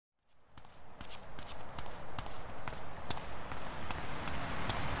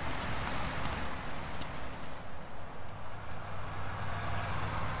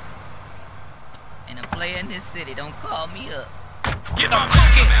player in this city. Don't call me up. Get up,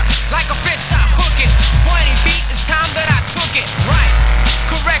 cook it like a fish. I hook it. Funny beat. It's time that I took it right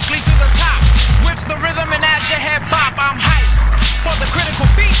correctly to the top with the rhythm, and as your head bop, I'm hyped for the critical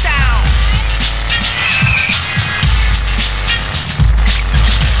beat down.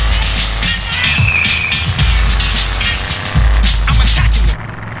 I'm attacking them.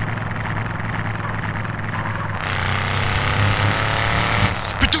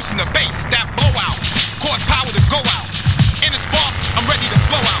 Producing the bass, that blowout, cause power to go out. In the spark, I'm ready to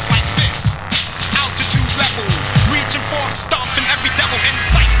blow out like this. Altitude level, reaching for, stomping every devil in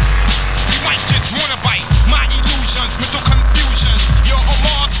sight. You might just wanna bite my illusions, mental confusions. Your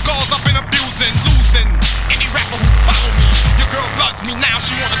Omar skulls up and abusing, losing any rapper who follow me. Your girl loves me now,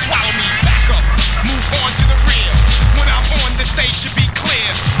 she wanna swallow me. Back up, move on to the rear. When I'm on, the stage should be clear.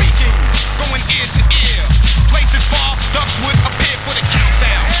 Speaking, going ear to ear. Places far, ducks would appear for the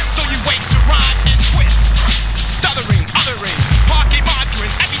countdown. So you wait to rhyme and twist. Stuttering, uttering, party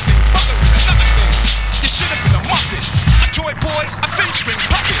monitoring, everything bothering. Another thing, you should have been a muppet, a toy boy, a thin string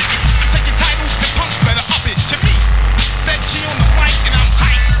puppet. I'm taking titles and punks better up it to me. Said G on the mic and I'm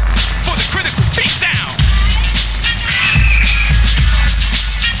hyped for the critical beat down.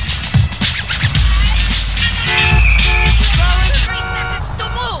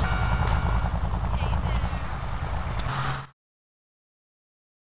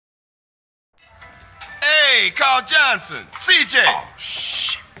 Hey, Carl Johnson, CJ. Oh,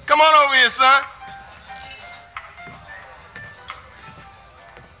 shit. Come on over here, son.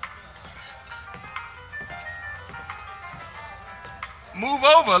 Move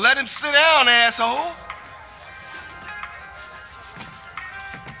over, let him sit down, asshole.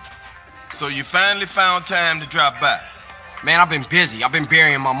 So you finally found time to drop by. Man, I've been busy. I've been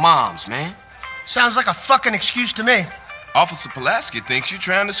burying my moms, man. Sounds like a fucking excuse to me. Officer Pulaski thinks you're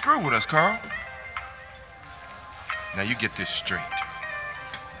trying to screw with us, Carl. Now you get this straight.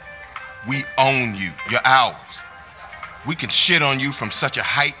 We own you. You're ours. We can shit on you from such a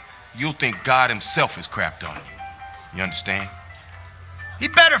height, you'll think God himself has crapped on you. You understand? He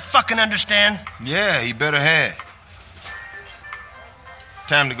better fucking understand. Yeah, he better have.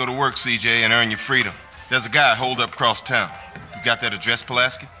 Time to go to work, CJ, and earn your freedom. There's a guy holed up across town. You got that address,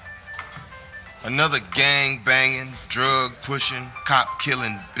 Pulaski? Another gang-banging, drug-pushing,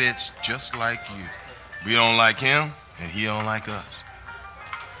 cop-killing bitch just like you. We don't like him, and he don't like us.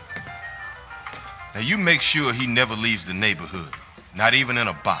 Now you make sure he never leaves the neighborhood, not even in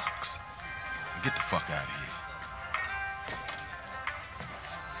a box. Get the fuck out of here.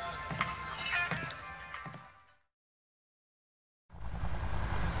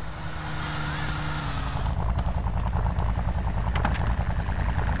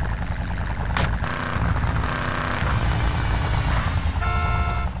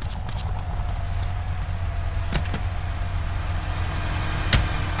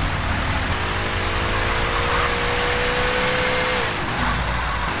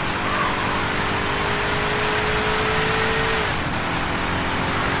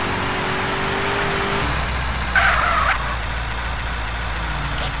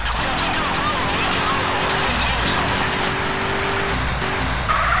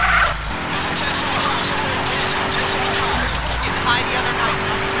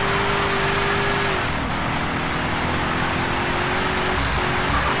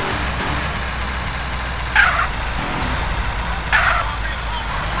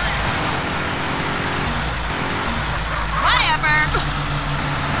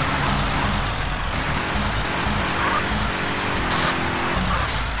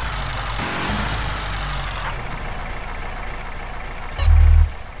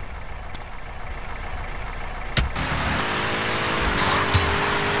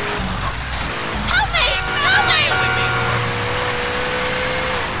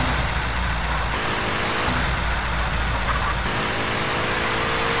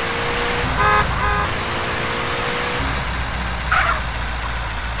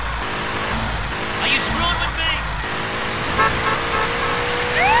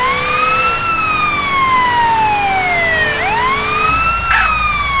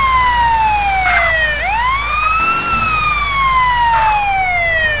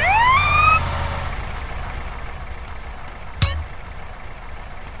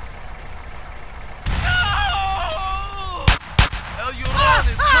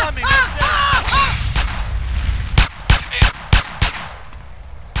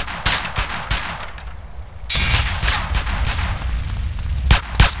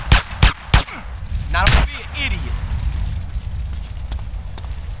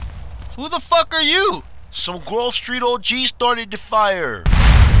 Who the fuck are you? Some Grove Street OG started the fire.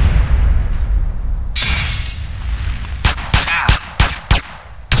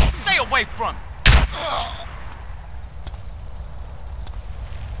 away from me.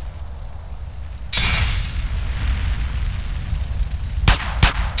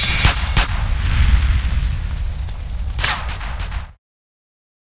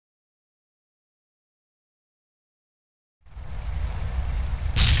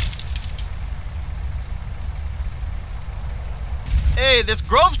 Hey, this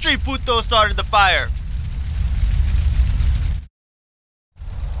Grove Street puto started the fire.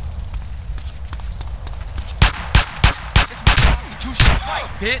 It's my constitution fight,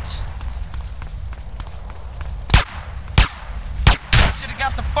 bitch. Should've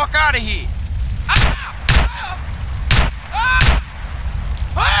got the fuck out of here.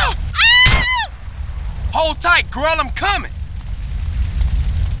 Hold tight, girl, I'm coming.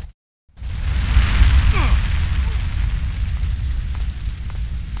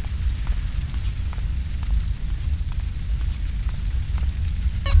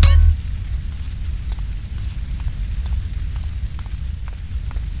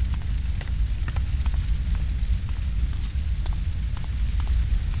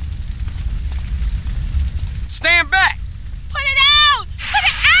 Stand back! Put it out! Put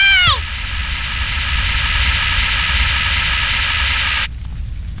it out!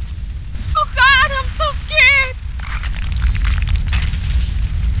 Oh God, I'm so scared.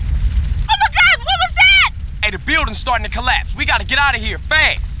 Oh my God, what was that? Hey, the building's starting to collapse. We gotta get out of here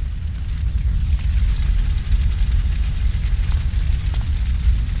fast.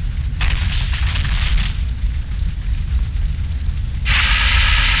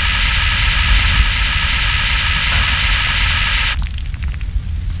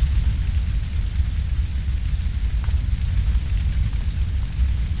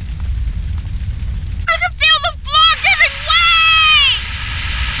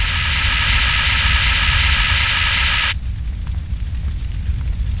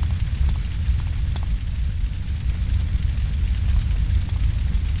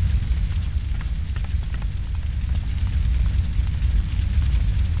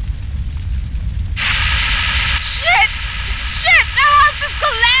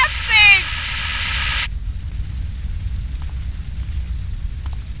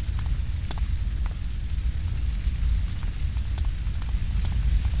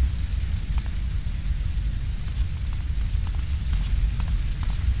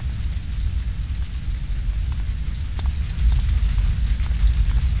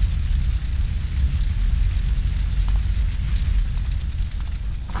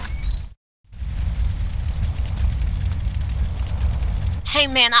 Hey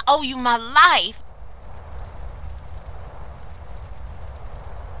man, I owe you my life.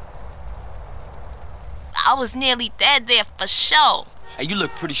 I was nearly dead there for sure. Hey, you look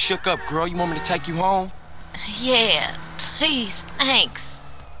pretty shook up, girl. You want me to take you home? Yeah, please, thanks.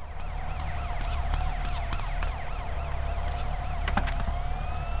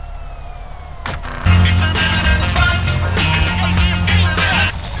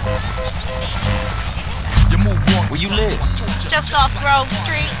 Where you live? Just off Grove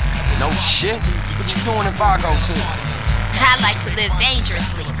Street. No shit. What you doing in Fargo too? I like to live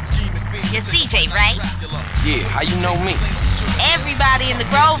dangerously. You're CJ, right? Yeah, how you know me? Everybody in the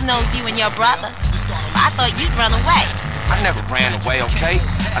Grove knows you and your brother. I thought you'd run away. I never ran away, okay?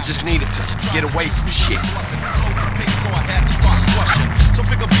 I just needed to get away from shit.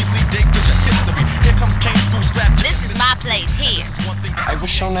 This is my place here. Hey,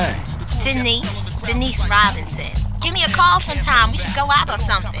 what's your name? Denise Robinson. Give me a call sometime. We should go out or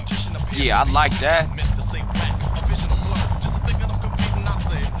something. Yeah, I'd like that.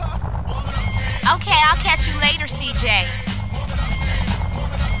 Okay, I'll catch you later, CJ.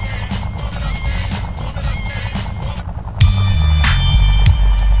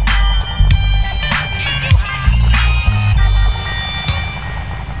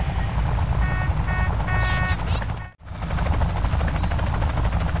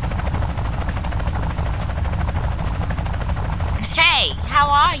 Hey, how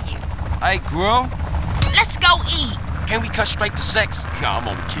are you? Hey, girl. Let's go eat. Can we cut straight to sex? Nah, I'm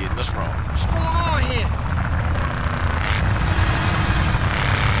only kidding. What's wrong? What's going on here?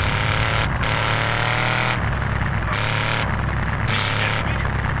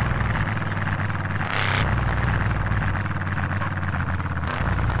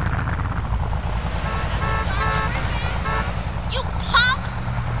 You punk!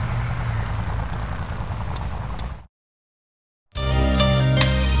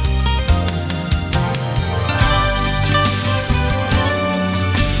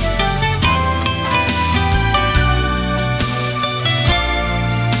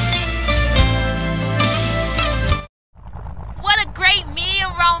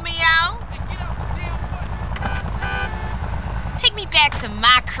 back to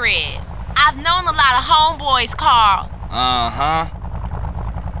my crib. I've known a lot of homeboys, Carl. Uh-huh.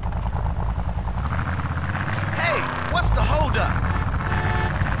 Hey, what's the holdup?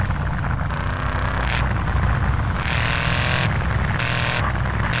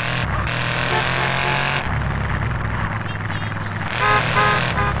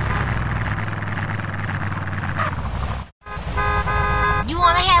 You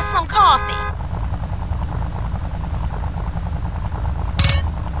wanna have some coffee?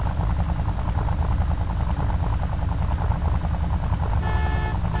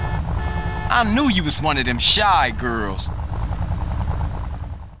 I knew you was one of them shy girls.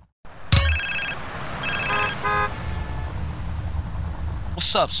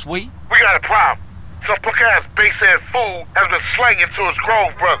 What's up, sweet? We got a problem. Some punk-ass base-ass fool has been slanging to his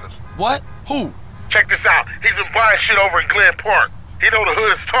Grove brothers. What? Who? Check this out. He's been buying shit over in Glen Park. He know the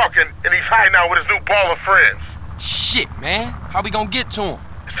hood is talking, and he's hiding out with his new ball of friends. Shit, man. How we gonna get to him?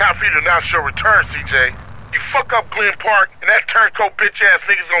 It's time for you to announce your return, CJ. You fuck up Glen Park, and that turncoat bitch-ass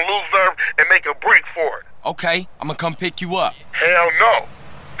nigga's gonna lose nerve and make a break for it. Okay, I'm gonna come pick you up. Hell no.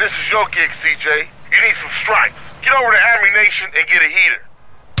 This is your gig, CJ. You need some stripes. Get over to Army Nation and get a heater.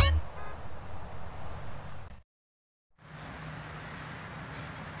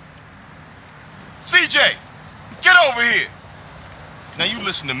 CJ, get over here. Now you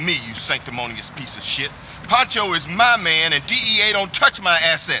listen to me, you sanctimonious piece of shit. Pancho is my man and DEA don't touch my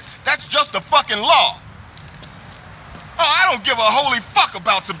asset. That's just the fucking law. Oh, I don't give a holy fuck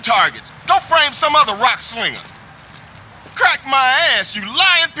about some targets. Go frame some other rock slinger. Crack my ass, you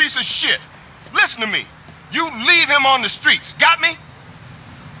lying piece of shit. Listen to me. You leave him on the streets. Got me?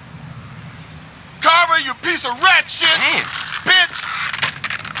 Carver, you piece of rat shit. Damn. Bitch.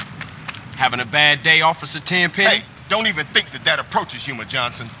 Having a bad day, Officer Tenpenny? Hey, don't even think that approaches Huma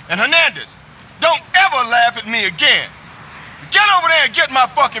Johnson. And Hernandez, don't ever laugh at me again. Get over there and get my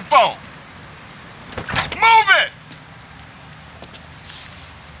fucking phone. Move it!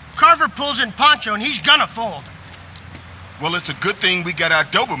 Carver pulls in Pancho and he's gonna fold. Well, it's a good thing we got our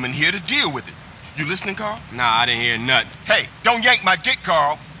Doberman here to deal with it. You listening, Carl? Nah, I didn't hear nothing. Hey, don't yank my dick,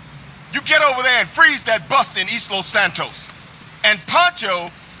 Carl. You get over there and freeze that bus in East Los Santos. And Pancho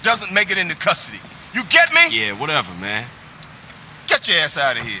doesn't make it into custody. You get me? Yeah, whatever, man. Get your ass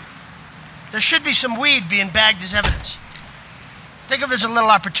out of here. There should be some weed being bagged as evidence. Think of it as a little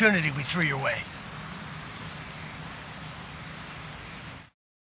opportunity we threw your way.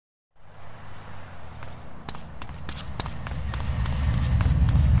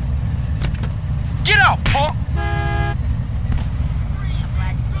 Get out, punk!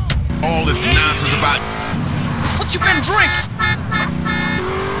 All this nonsense about... What you been drinking?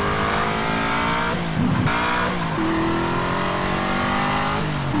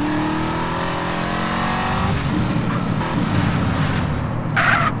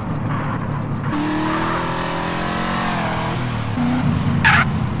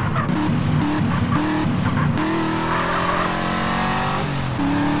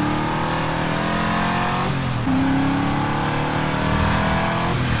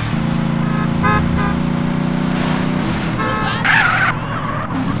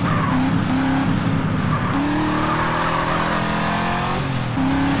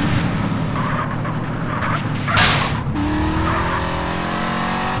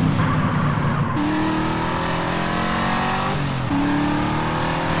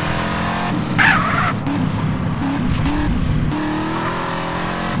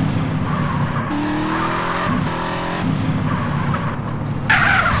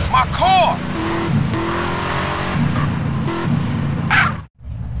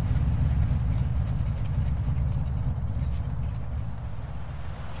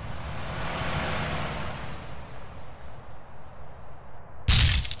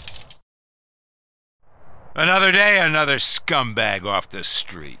 Another day, another scumbag off the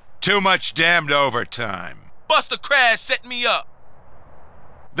street. Too much damned overtime. Buster Crash set me up.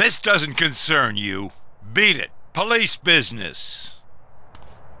 This doesn't concern you. Beat it. Police business.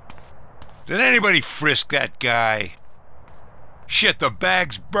 Did anybody frisk that guy? Shit, the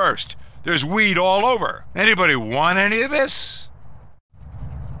bag's burst. There's weed all over. Anybody want any of this?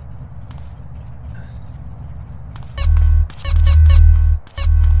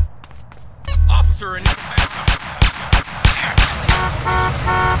 Officer in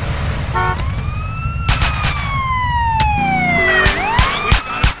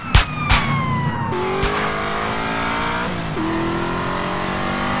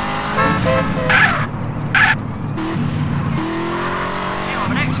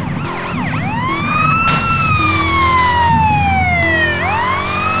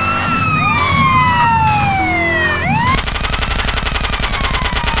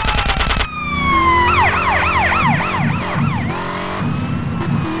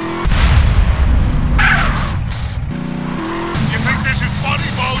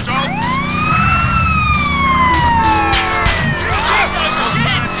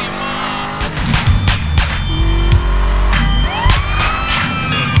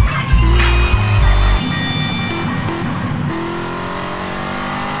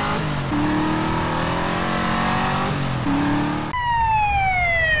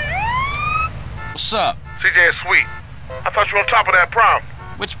What's up? CJ is sweet. I thought you were on top of that problem.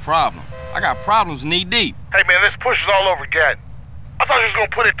 Which problem? I got problems knee deep. Hey, man, this push is all over Gat. I thought you was gonna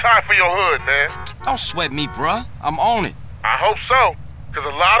put in time for your hood, man. Don't sweat me, bruh. I'm on it. I hope so,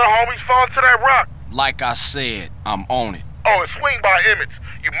 because a lot of homies fall into that rock. Like I said, I'm on it. Oh, and swing by Emmett.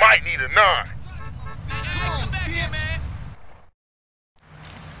 You might need a 9.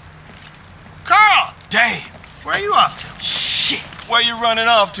 Carl! Damn! Where are you off to? Shit! Where you running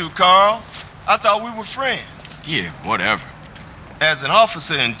off to, Carl? I thought we were friends. Yeah, whatever. As an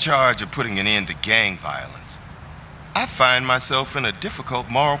officer in charge of putting an end to gang violence, I find myself in a difficult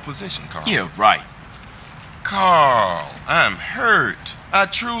moral position, Carl. Yeah, right. Carl, I'm hurt. I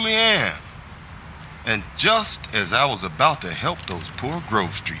truly am. And just as I was about to help those poor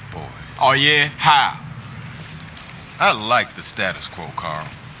Grove Street boys. Oh yeah? How? I like the status quo, Carl.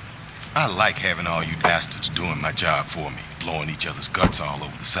 I like having all you bastards doing my job for me, blowing each other's guts all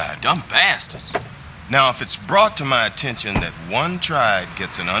over the sidewalk. Dumb bastards. Now, if it's brought to my attention that one tribe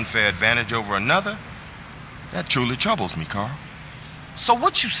gets an unfair advantage over another, that truly troubles me, Carl. So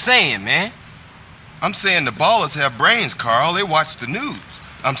what you saying, man? I'm saying the ballers have brains, Carl. They watch the news.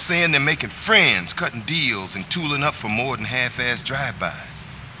 I'm saying they're making friends, cutting deals, and tooling up for more than half-assed drive-bys.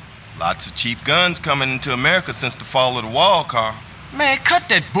 Lots of cheap guns coming into America since the fall of the wall, Carl. Man, cut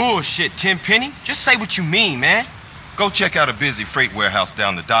that bullshit, Tenpenny. Just say what you mean, man. Go check out a busy freight warehouse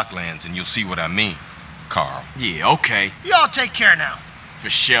down the docklands and you'll see what I mean, Carl. Yeah, okay. Y'all take care now. For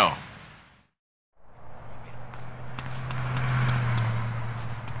sure.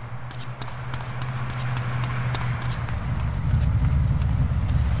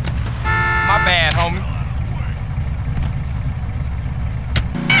 My bad, homie.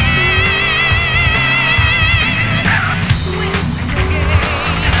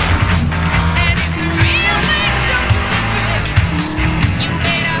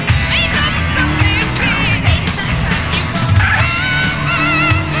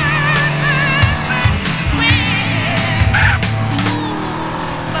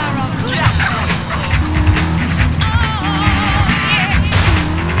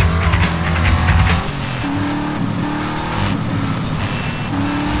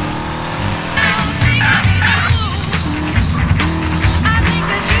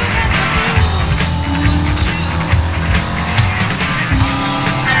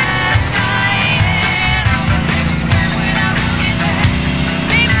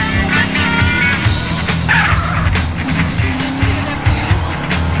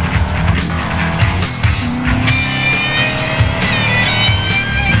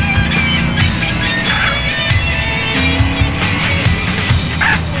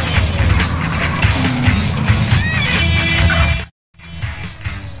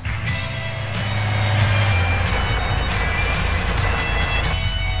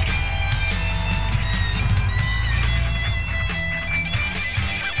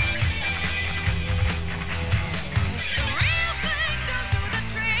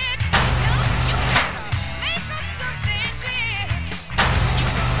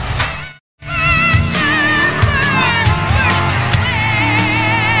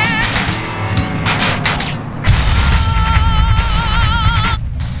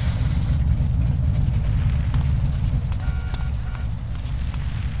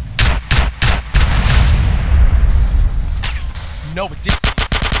 Know what this is.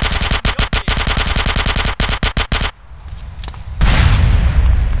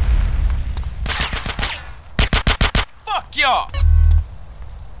 Fuck y'all!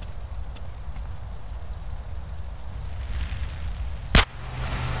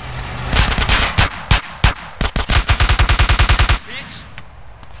 Bitch.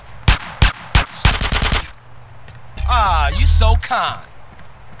 Ah, you so kind.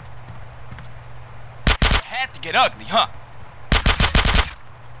 Had to get ugly, huh?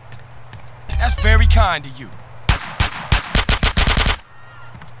 That's very kind of you.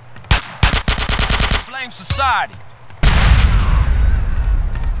 Blame society.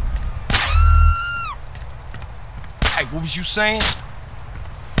 Hey, what was you saying?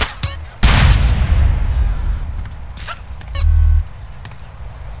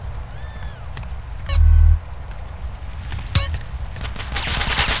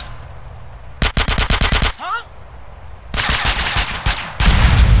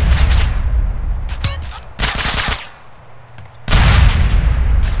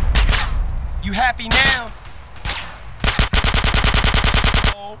 You happy now?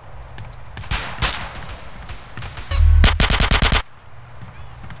 Oh.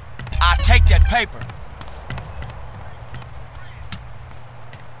 I take that paper.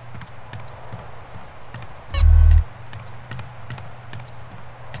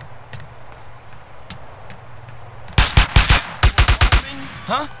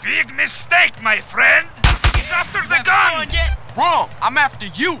 huh? Big mistake, my friend. He's after the gun. Wrong. I'm after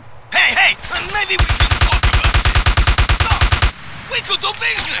you. Hey, maybe we can talk about this. Look, we could do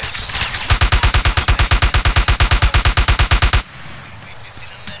business.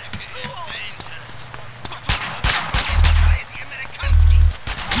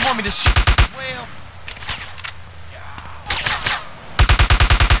 You want me to shoot? Well,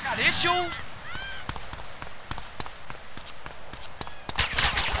 I got issues.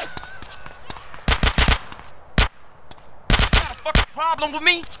 Got a fucking problem with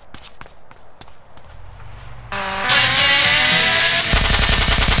me?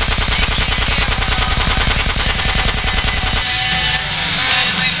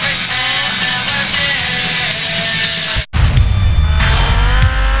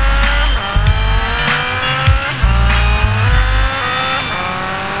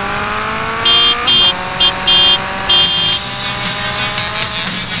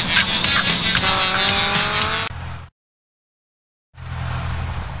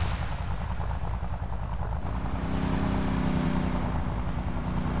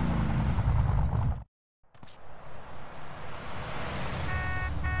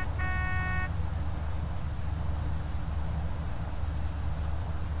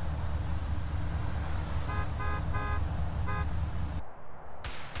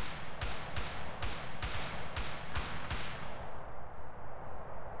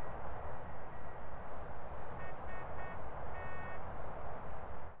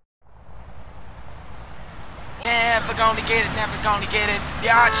 Never gonna get it, never gonna get it.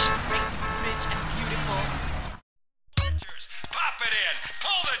 Yacht, rich and beautiful. Pop it in,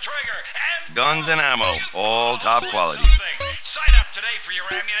 pull the trigger, and Guns and ammo, all top quality. Sign up today for your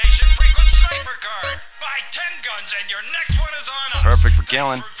ammunition frequent sniper card. Buy 10 guns and your next one is on us. Perfect for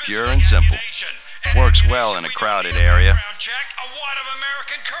killing, pure and simple. Works well in a crowded area. Check a wad of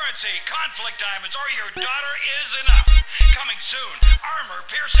American currency, conflict diamonds, or your daughter is enough. Coming soon,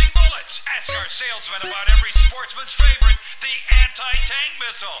 armor-piercing bullets. Ask our salesman about every sportsman's favorite, the anti-tank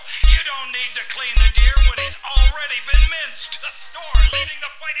missile. You don't need to clean the deer when he's already been minced. The store leading the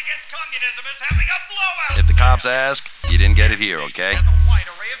fight against communism is having a blowout. If the cops ask, you didn't get it here, okay?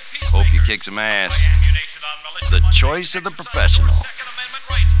 Hope you kick some ass. The choice of the professional.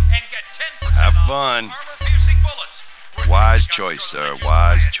 Have fun. Wise choice, sir.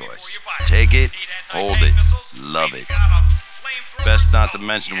 Wise choice. Take it, hold it, love it. Best not to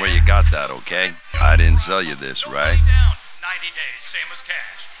mention where you got that, okay? I didn't sell you this, right? 90 days, same as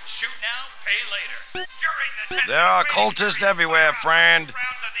cash. Shoot now, pay later. There are cultists everywhere, friend.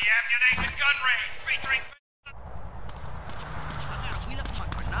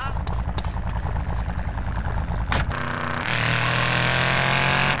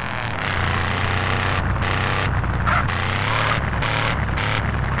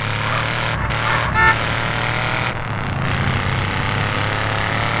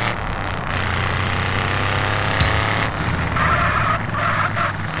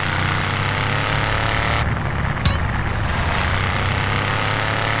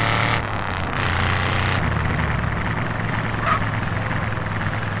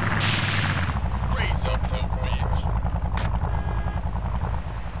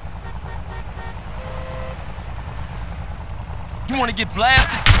 You wanna get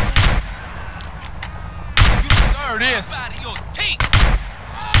blasted? You deserve this.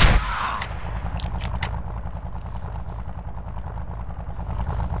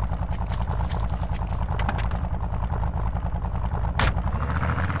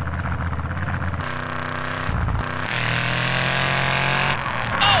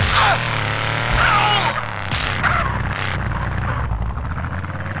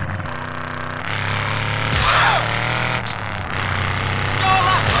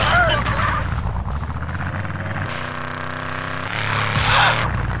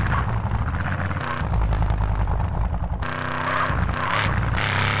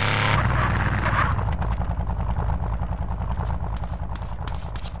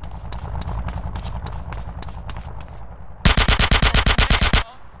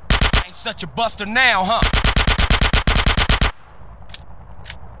 Such a buster now, huh?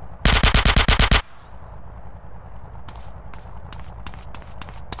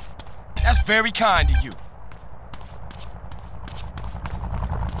 That's very kind of you.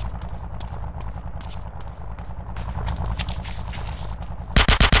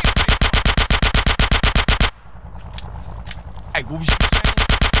 Hey, what was you saying?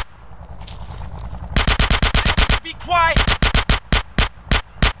 Be quiet!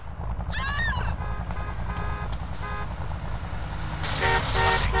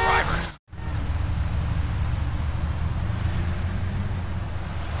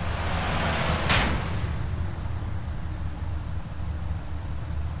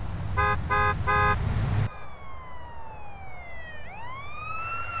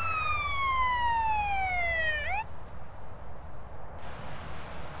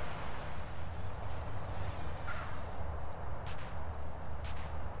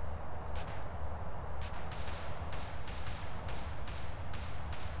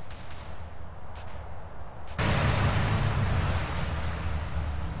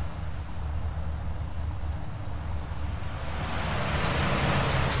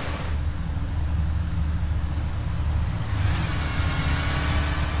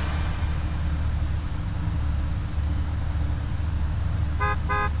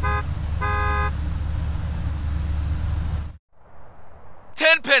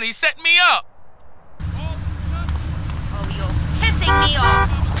 Tenpenny setting me up. Oh, you're pissing me off.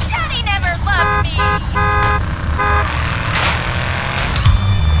 Daddy never loved me.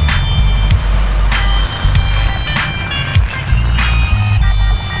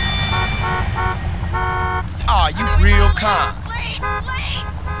 Aw, you real calm. Wait.